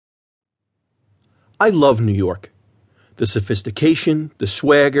I love New York. The sophistication, the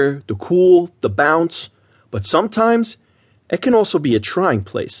swagger, the cool, the bounce. But sometimes it can also be a trying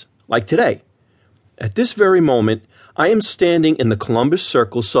place, like today. At this very moment, I am standing in the Columbus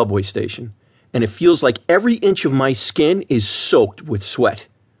Circle subway station, and it feels like every inch of my skin is soaked with sweat.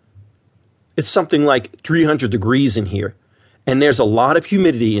 It's something like 300 degrees in here, and there's a lot of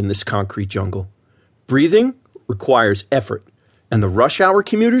humidity in this concrete jungle. Breathing requires effort, and the rush hour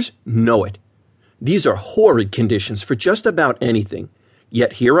commuters know it. These are horrid conditions for just about anything,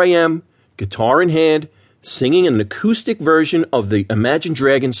 yet here I am, guitar in hand, singing an acoustic version of the Imagine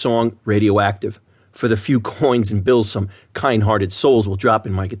Dragons song Radioactive, for the few coins and bills some kind-hearted souls will drop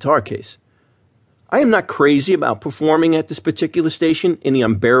in my guitar case. I am not crazy about performing at this particular station in the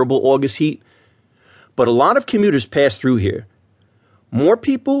unbearable August heat, but a lot of commuters pass through here. More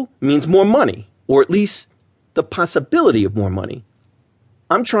people means more money, or at least the possibility of more money.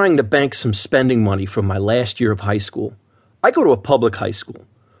 I'm trying to bank some spending money from my last year of high school. I go to a public high school,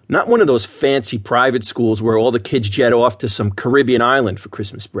 not one of those fancy private schools where all the kids jet off to some Caribbean island for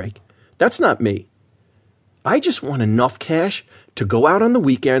Christmas break. That's not me. I just want enough cash to go out on the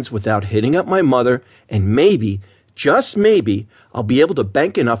weekends without hitting up my mother, and maybe, just maybe, I'll be able to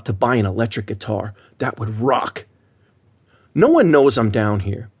bank enough to buy an electric guitar. That would rock. No one knows I'm down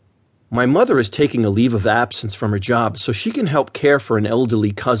here. My mother is taking a leave of absence from her job so she can help care for an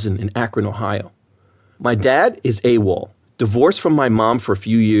elderly cousin in Akron, Ohio. My dad is AWOL, divorced from my mom for a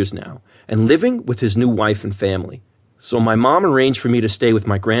few years now, and living with his new wife and family. So my mom arranged for me to stay with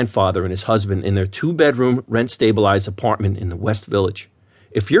my grandfather and his husband in their 2-bedroom, rent-stabilized apartment in the West Village.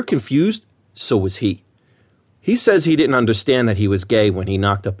 If you're confused, so was he. He says he didn't understand that he was gay when he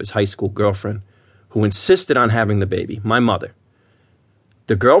knocked up his high school girlfriend, who insisted on having the baby, my mother.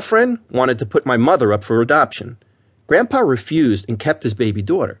 The girlfriend wanted to put my mother up for adoption. Grandpa refused and kept his baby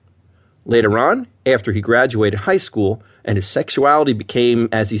daughter. Later on, after he graduated high school and his sexuality became,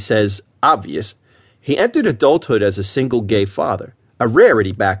 as he says, obvious, he entered adulthood as a single gay father, a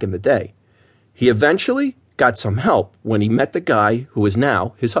rarity back in the day. He eventually got some help when he met the guy who is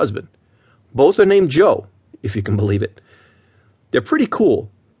now his husband. Both are named Joe, if you can believe it. They're pretty cool,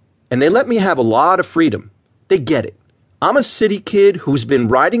 and they let me have a lot of freedom. They get it. I'm a city kid who's been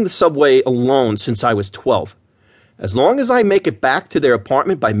riding the subway alone since I was 12. As long as I make it back to their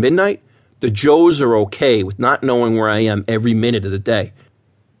apartment by midnight, the Joes are okay with not knowing where I am every minute of the day.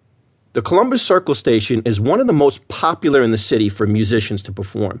 The Columbus Circle station is one of the most popular in the city for musicians to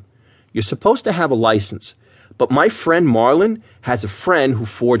perform. You're supposed to have a license, but my friend Marlon has a friend who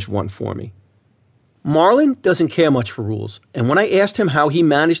forged one for me. Marlon doesn't care much for rules, and when I asked him how he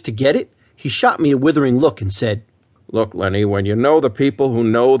managed to get it, he shot me a withering look and said, "Look, Lenny, when you know the people who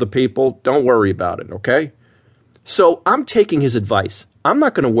know the people, don't worry about it, okay?" So I'm taking his advice. I'm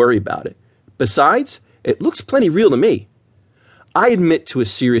not going to worry about it. Besides, it looks plenty real to me. I admit to a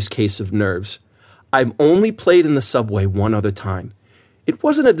serious case of nerves. I've only played in the subway one other time. It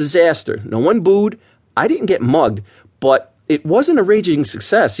wasn't a disaster. No one booed. I didn't get mugged, but it wasn't a raging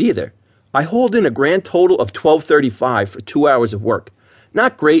success either. I hauled in a grand total of $12.35 for 2 hours of work.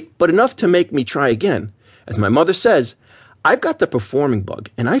 Not great, but enough to make me try again. As my mother says, I've got the performing bug,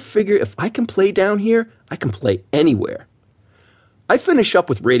 and I figure if I can play down here, I can play anywhere. I finish up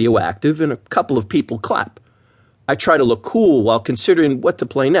with Radioactive, and a couple of people clap. I try to look cool while considering what to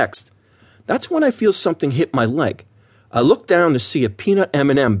play next. That's when I feel something hit my leg. I look down to see a peanut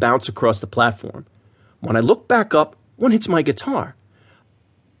M&M bounce across the platform. When I look back up, one hits my guitar.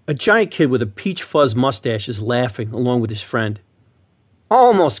 A giant kid with a peach fuzz mustache is laughing along with his friend.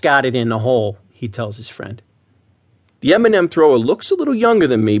 "Almost got it in the hole," he tells his friend. The M&M thrower looks a little younger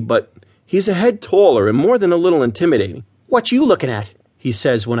than me, but he's a head taller and more than a little intimidating. "What you looking at?" he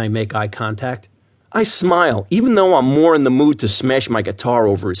says when I make eye contact. I smile, even though I'm more in the mood to smash my guitar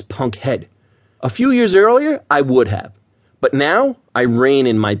over his punk head. A few years earlier, I would have. But now, I rein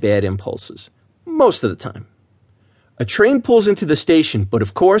in my bad impulses. Most of the time. A train pulls into the station, but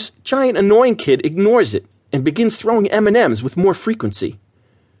of course, giant annoying kid ignores it and begins throwing M&Ms with more frequency.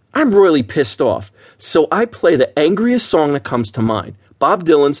 I'm royally pissed off, so I play the angriest song that comes to mind, Bob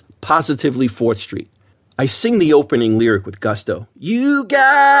Dylan's Positively 4th Street. I sing the opening lyric with gusto. "You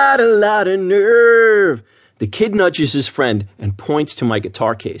got a lot of nerve." The kid nudges his friend and points to my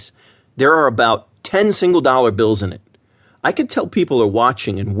guitar case. There are about 10 single-dollar bills in it. I can tell people are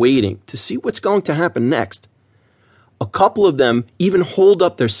watching and waiting to see what's going to happen next. A couple of them even hold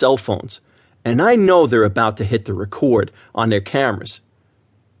up their cell phones, and I know they're about to hit the record on their cameras.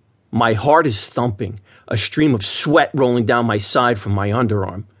 My heart is thumping, a stream of sweat rolling down my side from my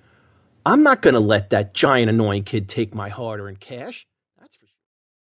underarm. I'm not going to let that giant annoying kid take my hard-earned cash.